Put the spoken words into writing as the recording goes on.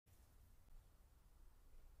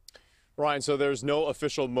Ryan, so there's no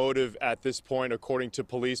official motive at this point, according to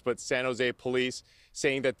police, but San Jose police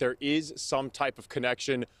saying that there is some type of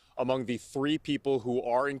connection among the three people who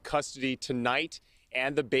are in custody tonight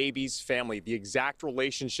and the baby's family. The exact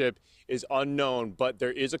relationship is unknown, but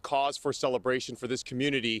there is a cause for celebration for this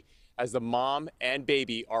community as the mom and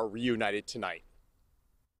baby are reunited tonight.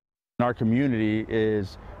 Our community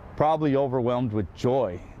is probably overwhelmed with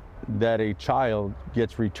joy that a child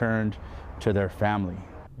gets returned to their family.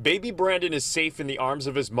 Baby Brandon is safe in the arms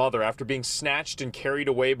of his mother after being snatched and carried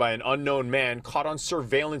away by an unknown man caught on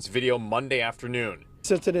surveillance video Monday afternoon.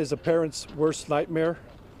 Since it is a parent's worst nightmare,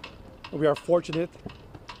 we are fortunate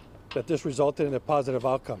that this resulted in a positive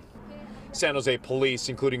outcome. San Jose police,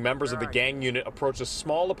 including members of the gang unit, approached a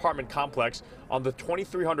small apartment complex on the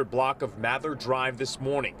 2300 block of Mather Drive this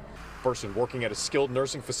morning. A person working at a skilled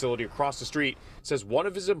nursing facility across the street says one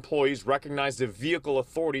of his employees recognized the vehicle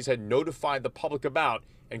authorities had notified the public about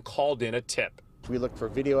and called in a tip. We looked for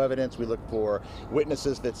video evidence, we looked for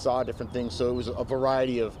witnesses that saw different things, so it was a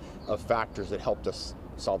variety of factors that helped us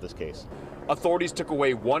solve this case. Authorities took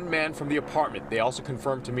away one man from the apartment. They also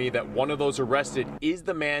confirmed to me that one of those arrested is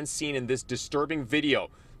the man seen in this disturbing video,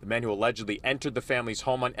 the man who allegedly entered the family's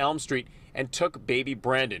home on Elm Street and took baby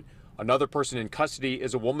Brandon. Another person in custody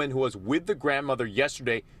is a woman who was with the grandmother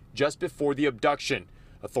yesterday just before the abduction.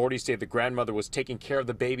 Authorities say the grandmother was taking care of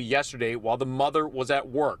the baby yesterday while the mother was at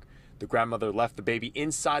work. The grandmother left the baby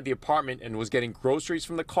inside the apartment and was getting groceries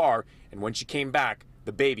from the car, and when she came back,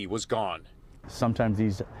 the baby was gone. Sometimes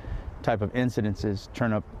these type of incidences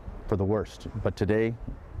turn up for the worst, but today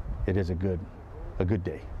it is a good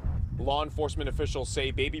day. Law enforcement officials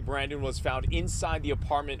say baby Brandon was found inside the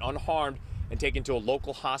apartment unharmed and taken to a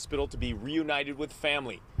local hospital to be reunited with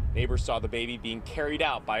family. Neighbors saw the baby being carried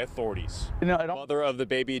out by authorities. The mother of the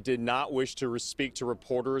baby did not wish to speak to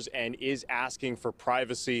reporters and is asking for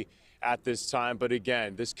privacy at this time. But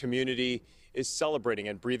again, this community is celebrating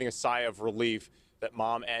and breathing a sigh of relief that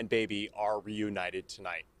mom and baby are reunited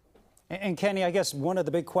tonight. And Kenny, I guess one of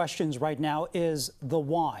the big questions right now is the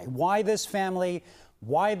why. Why this family?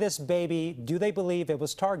 Why this baby? Do they believe it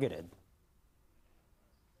was targeted?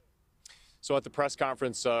 So at the press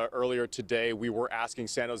conference earlier today, we were asking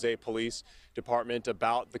San Jose Police Department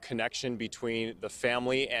about the connection between the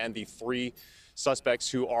family and the three suspects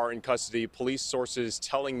who are in custody. Police sources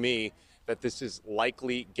telling me that this is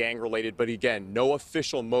likely gang-related, but again, no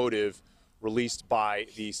official motive released by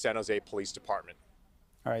the San Jose Police Department.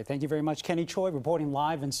 All right, thank you very much, Kenny. Choi reporting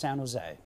live in San Jose.